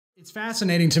It's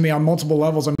fascinating to me on multiple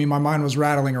levels. I mean, my mind was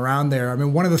rattling around there. I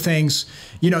mean, one of the things,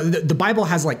 the Bible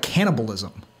has like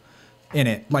cannibalism in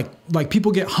it. Like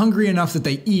people get hungry enough that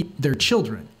they eat their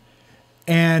children.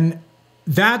 And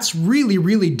that's really,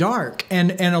 really dark.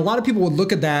 And a lot of people would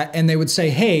look at that and they would say,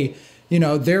 hey,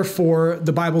 therefore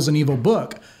the Bible's an evil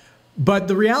book. But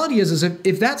the reality is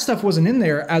if that stuff wasn't in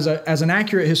there as an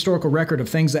accurate historical record of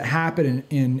things that happened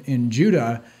in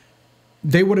Judah,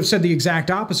 they would have said the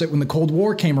exact opposite when the Cold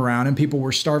War came around and people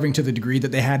were starving to the degree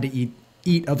that they had to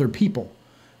eat other people.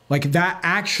 Like that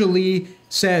actually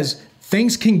says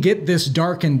things can get this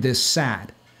dark and this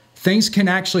sad. Things can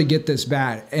actually get this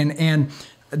bad. And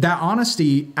that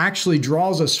honesty actually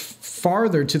draws us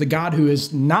farther to the God who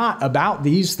is not about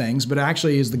these things, but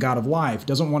actually is the God of life,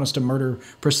 doesn't want us to murder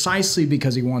precisely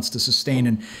because he wants to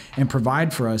sustain and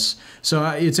provide for us. So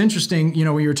it's interesting,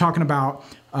 when you're talking about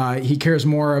he cares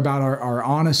more about our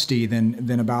honesty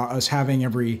than about us having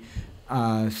every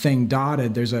thing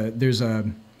dotted. There's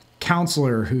a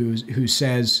counselor who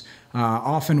says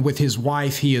often with his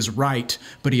wife he is right,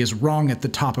 but he is wrong at the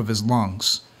top of his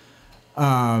lungs.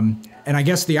 And I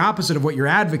guess the opposite of what you're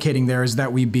advocating there is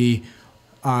that we be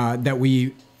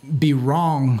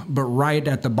wrong, but right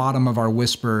at the bottom of our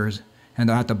whispers and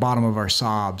at the bottom of our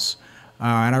sobs.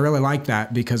 And I really like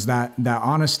that because that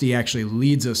honesty actually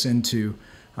leads us into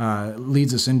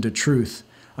truth.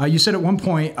 You said at one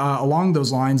point along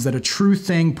those lines that a true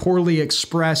thing poorly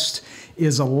expressed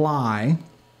is a lie.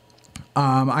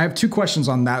 I have two questions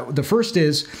on that. The first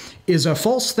is a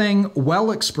false thing well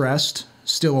expressed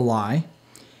still a lie?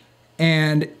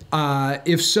 And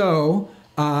if so,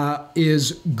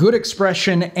 is good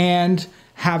expression and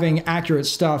having accurate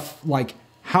stuff, like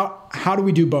how do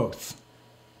we do both?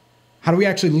 How do we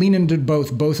actually lean into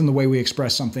both in the way we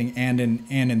express something and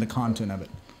in the content of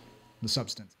it, the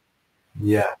substance?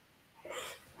 Yeah.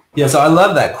 Yeah, so I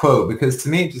love that quote because to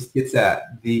me it just gets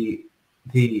at the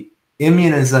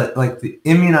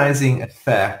immunizing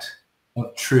effect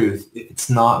of truth if it's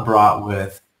not brought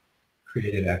with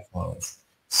creative excellence.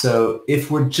 So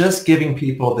if we're just giving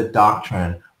people the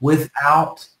doctrine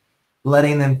without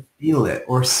letting them feel it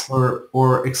or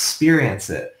experience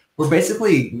it, we're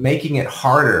basically making it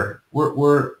harder.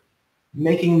 We're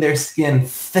making their skin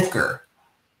thicker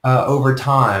over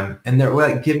time, and they're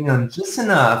like giving them just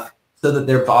enough so that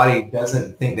their body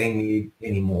doesn't think they need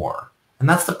any more. And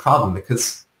that's the problem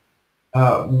because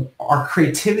our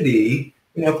creativity,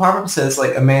 Proverbs says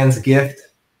like a man's gift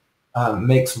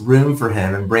makes room for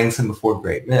him and brings him before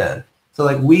great men. So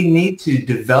like we need to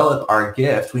develop our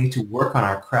gift. We need to work on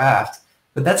our craft.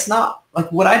 But that's not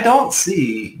like what I don't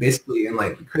see basically in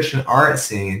like the Christian art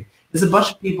scene is a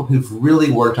bunch of people who've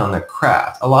really worked on their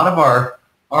craft. A lot of our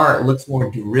art looks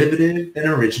more derivative than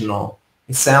original.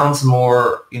 It sounds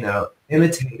more,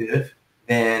 imitative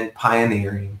than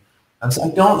pioneering. So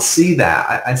I don't see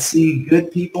that. I see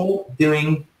good people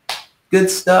doing good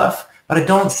stuff, but I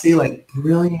don't see like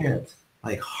brilliant,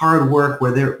 like hard work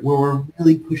where we're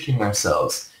really pushing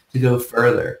ourselves to go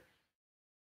further.